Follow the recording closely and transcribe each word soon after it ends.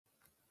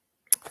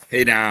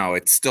Hey, now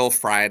it's still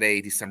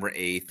Friday, December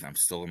 8th. I'm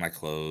still in my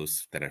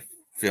clothes that I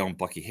filmed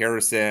Bucky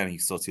Harrison. You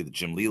still see the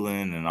Jim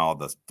Leland and all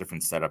the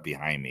different setup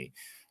behind me.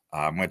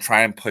 I'm going to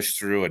try and push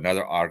through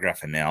another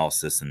autograph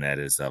analysis, and that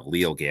is of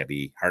Leo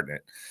Gabby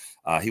Hartnett.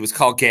 He was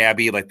called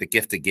Gabby, like the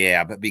gift of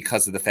gab,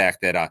 because of the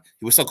fact that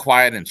he was so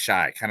quiet and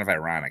shy. Kind of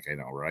ironic, I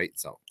know, right?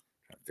 So,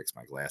 trying to fix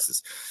my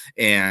glasses.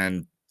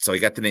 And so he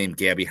got the name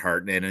Gabby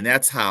Hartnett, and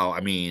that's how,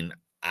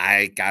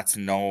 I got to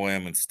know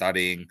him and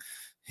studying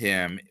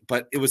him.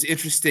 But it was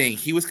interesting.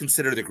 He was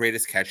considered the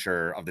greatest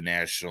catcher of the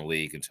National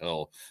League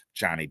until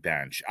Johnny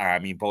Bench.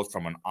 Both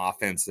from an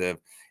offensive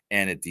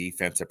and a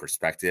defensive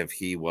perspective.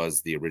 He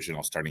was the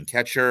original starting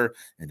catcher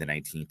in the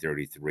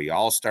 1933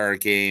 All-Star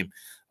game.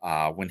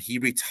 When he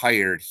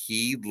retired,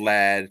 he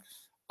led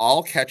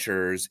all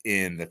catchers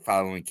in the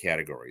following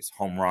categories: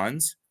 home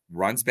runs,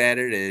 runs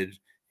batted in,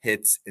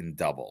 hits, and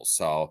doubles.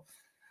 So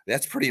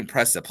that's pretty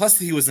impressive. Plus,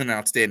 he was an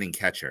outstanding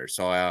catcher.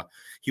 So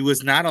he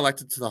was not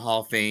elected to the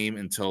Hall of Fame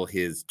until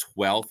his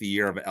 12th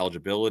year of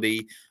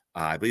eligibility.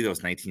 I believe it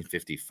was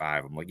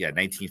 1955. I'm like, yeah,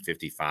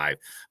 1955.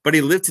 But he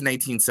lived to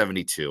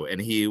 1972,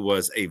 and he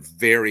was a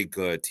very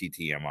good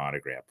TTM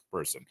autograph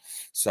person.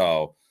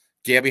 So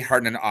Gabby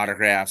Hartnett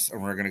autographs,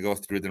 and we're going to go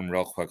through them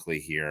real quickly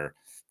here.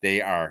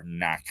 They are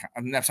not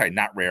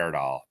rare at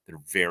all. They're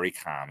very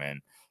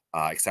common,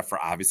 except for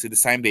obviously the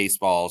signed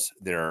baseballs.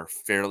 They're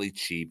fairly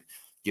cheap,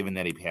 given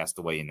that he passed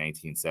away in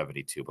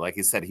 1972. But like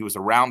I said, he was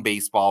around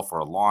baseball for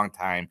a long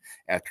time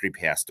after he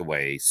passed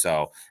away.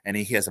 So, and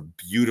he has a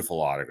beautiful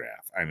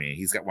autograph.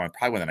 He's got probably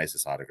one of the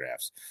nicest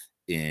autographs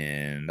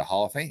in the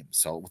Hall of Fame.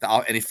 So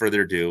without any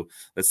further ado,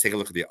 let's take a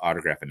look at the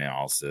autograph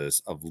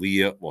analysis of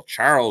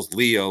Charles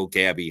Leo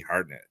Gabby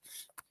Hartnett.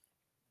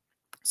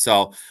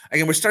 So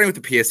again, we're starting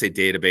with the PSA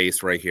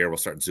database right here. We'll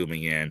start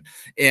zooming in.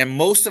 And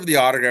most of the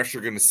autographs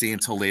you're going to see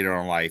until later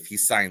in life, he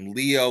signed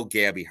Leo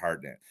Gabby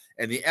Hartnett.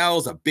 And the L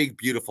is a big,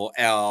 beautiful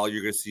L.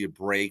 You're going to see a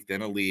break,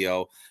 then a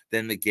Leo,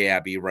 then the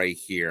Gabby right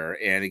here.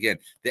 And again,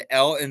 the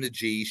L and the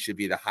G should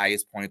be the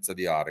highest points of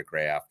the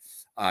autograph.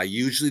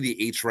 Usually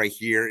the H right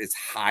here is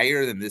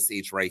higher than this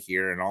H right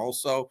here. And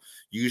also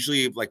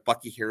usually like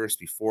Bucky Harris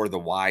before the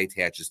Y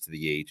attaches to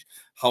the H.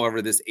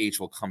 However, this H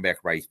will come back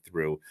right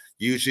through.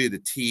 Usually the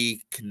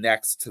T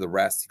connects to the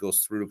rest. He goes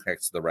through and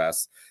connects to the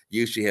rest.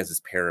 Usually has his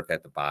parrot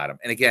at the bottom.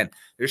 And again,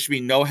 there should be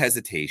no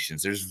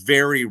hesitations. There's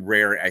very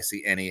rare I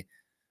see any.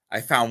 I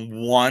found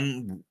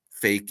one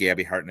fake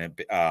Gabby Hartnett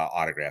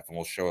autograph, and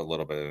we'll show a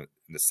little bit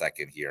in a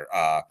second here.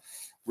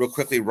 Real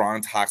quickly,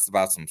 Ron talks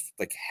about some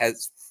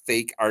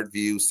fake art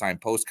view signed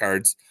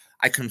postcards.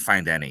 I couldn't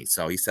find any,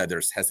 so he said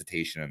there's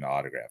hesitation in the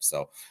autograph.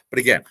 So, but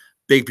again,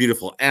 big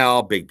beautiful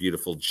L, big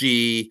beautiful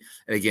G,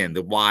 and again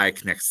the Y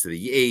connects to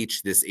the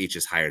H. This H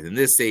is higher than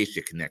this H.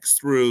 It connects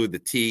through the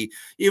T,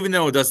 even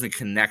though it doesn't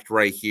connect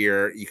right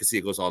here. You can see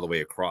it goes all the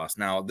way across.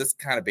 Now, this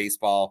kind of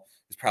baseball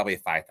is probably a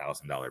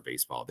 $5,000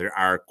 baseball. They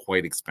are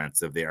quite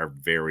expensive. They are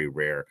very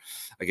rare.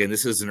 Again,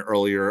 this is an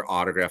earlier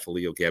autograph of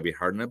Leo Gabby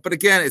Hartnett, but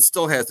again, it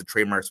still has the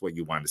trademarks, what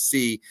you want to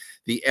see.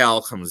 The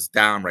L comes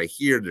down right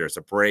here. There's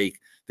a break.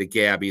 The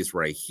Gabby is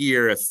right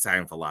here. It's a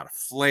sign with a lot of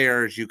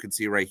flares. You can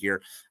see right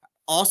here.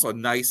 Also, a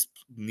nice,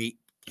 neat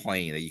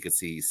plane that you can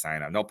see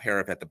sign up. No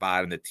parrot at the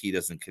bottom. The T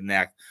doesn't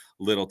connect.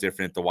 Little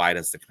different. The Y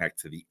doesn't connect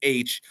to the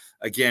H.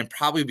 Again,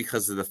 probably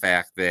because of the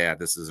fact that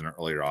this is an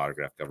earlier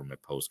autograph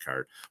government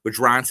postcard, which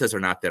Ron says are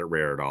not that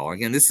rare at all.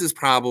 Again, this is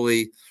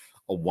probably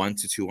a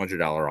 $100 to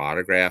 $200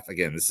 autograph.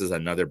 Again, this is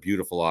another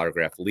beautiful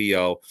autograph.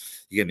 Leo.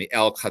 Again, the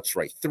L cuts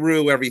right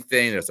through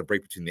everything. There's a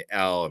break between the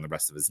L and the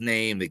rest of his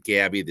name. The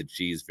Gabby, the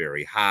G is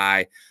very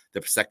high.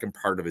 The second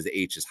part of his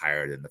H is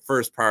higher than the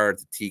first part.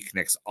 The T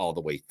connects all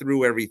the way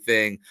through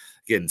everything.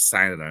 Again,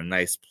 signed on a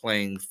nice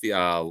plane.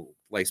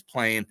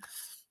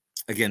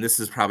 Again, this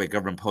is probably a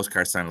government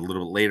postcard signed a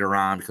little bit later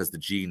on because the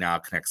G now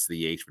connects to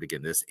the H. But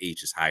again, this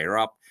H is higher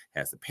up,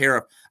 has the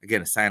pair.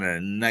 Again, it's signed on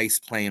a nice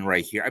plane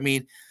right here.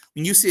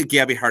 When you see a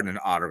Gabby Hartnett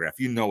autograph,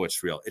 you know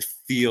it's real. It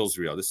feels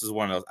real. This is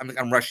one of those.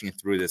 I'm rushing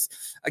through this.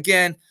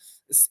 Again,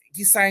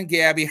 he signed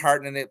Gabby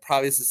Hartnett. It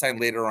probably is signed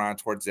later on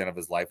towards the end of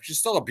his life, which is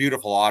still a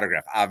beautiful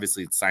autograph.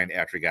 Obviously, it's signed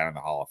after he got in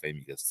the Hall of Fame.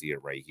 You can see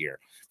it right here.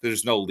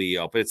 There's no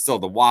Leo, but it's still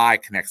the Y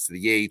connects to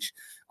the H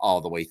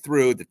all the way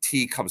through. The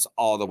T comes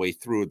all the way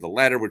through the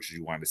letter, which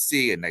you want to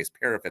see. A nice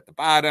parrot at the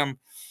bottom.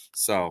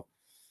 So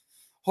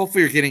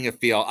hopefully you're getting a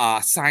feel.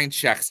 Signed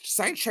checks.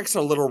 Signed checks are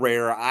a little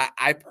rare.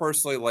 I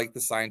personally like the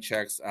signed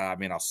checks.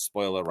 I'll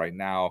spoil it right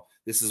now.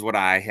 This is what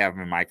I have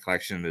in my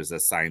collection. There's a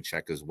signed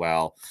check as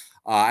well.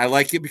 I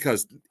like it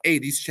because,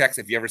 these checks,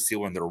 if you ever see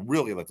one, they're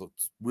really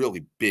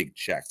really big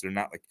checks. They're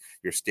not like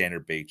your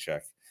standard big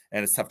check.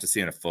 And it's tough to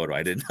see in a photo.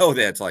 I didn't know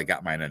that until I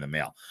got mine in the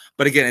mail.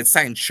 But again, it's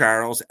signed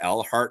Charles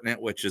L.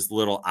 Hartnett, which is a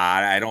little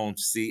odd. I don't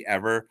see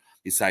ever,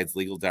 besides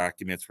legal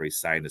documents, where he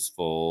signed his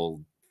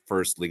full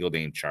first legal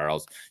name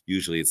Charles.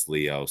 Usually it's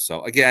Leo.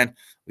 So again,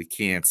 we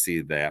can't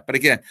see that. But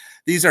again,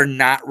 these are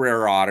not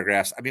rare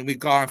autographs. We've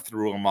gone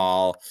through them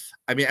all.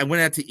 I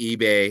went out to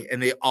eBay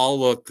and they all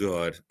look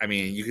good.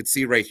 You can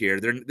see right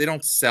here, they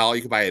don't sell.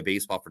 You can buy a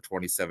baseball for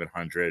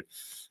 $2,700.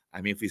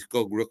 I mean, if we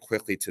go real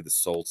quickly to the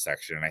sold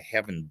section, and I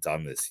haven't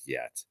done this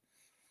yet.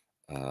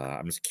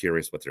 I'm just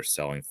curious what they're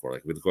selling for.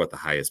 Like, we go at the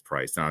highest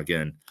price. Now,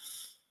 again,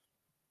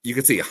 you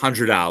can see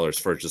 $100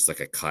 for just like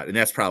a cut, and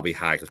that's probably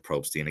high because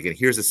Probstein. Again,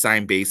 here's a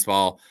signed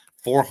baseball,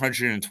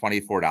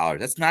 $424.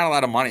 That's not a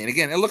lot of money. And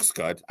again, it looks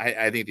good.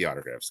 I think the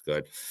autograph's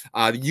good.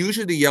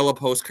 Usually the yellow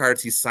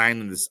postcards he's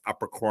signed in this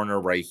upper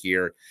corner right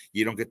here.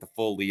 You don't get the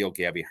full Leo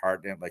Gabby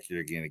Hartnett like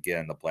you're going to get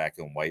in the black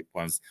and white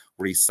ones,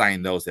 where he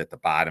signed those at the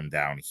bottom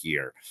down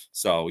here.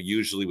 So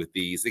usually with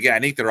these, again, I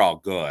think they're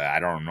all good. I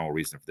don't know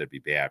reason for them to be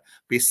bad.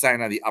 But he's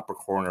signed on the upper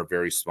corner,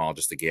 very small,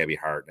 just a Gabby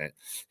Hartnett.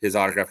 His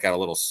autograph got a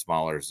little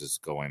smaller as this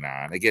going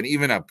on. Again,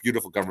 even a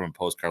beautiful government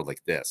postcard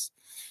like this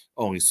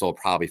only sold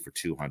probably for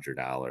 $200.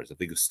 I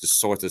think it's just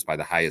sort this by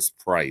the highest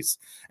price.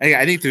 And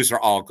I think these are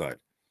all good.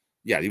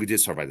 Yeah, you did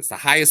sort by this. The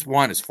highest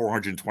one is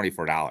 $424.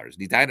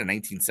 He died in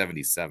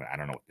 1977. I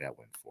don't know what that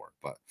went for,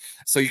 but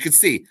so you can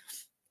see,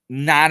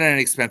 not an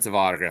expensive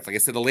autograph. Like I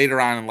said,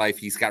 later on in life,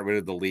 he's got rid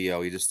of the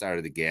Leo. He just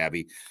started the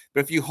Gabby.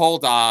 But if you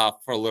hold off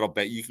for a little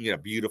bit, you can get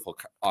a beautiful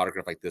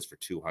autograph like this for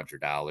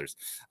 $200.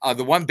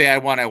 The one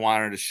bad one I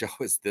wanted to show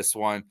is this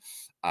one.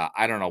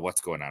 I don't know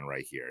what's going on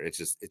right here. It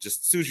just as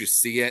soon as you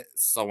see it,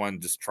 someone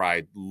just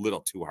tried a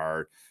little too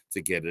hard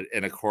to get it.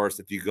 And of course,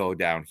 if you go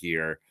down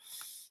here,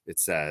 it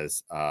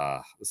says,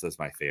 this is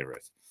my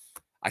favorite.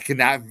 I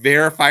cannot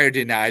verify or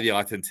deny the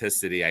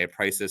authenticity. I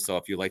price this, so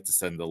if you'd like to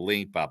send the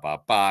link,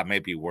 it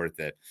might be worth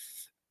it.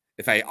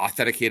 If I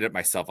authenticate it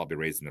myself, I'll be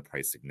raising the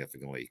price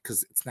significantly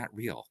because it's not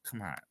real.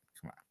 Come on.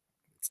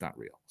 It's not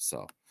real.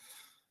 So,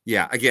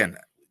 yeah, again,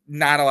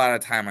 not a lot of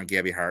time on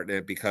Gabby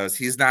Hartnett because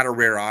he's not a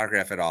rare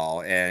autograph at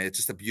all, and it's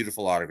just a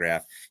beautiful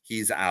autograph.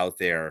 He's out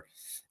there.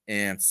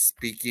 And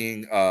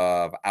speaking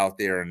of out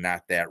there and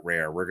not that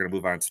rare, we're going to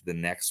move on to the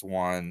next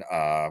one.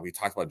 We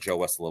talked about Joe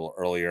West a little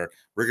earlier.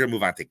 We're going to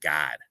move on to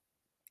God.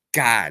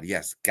 God,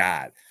 yes,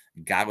 God.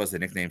 God was the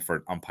nickname for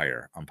an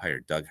umpire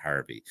Doug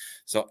Harvey.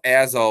 So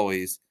as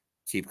always,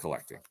 keep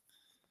collecting.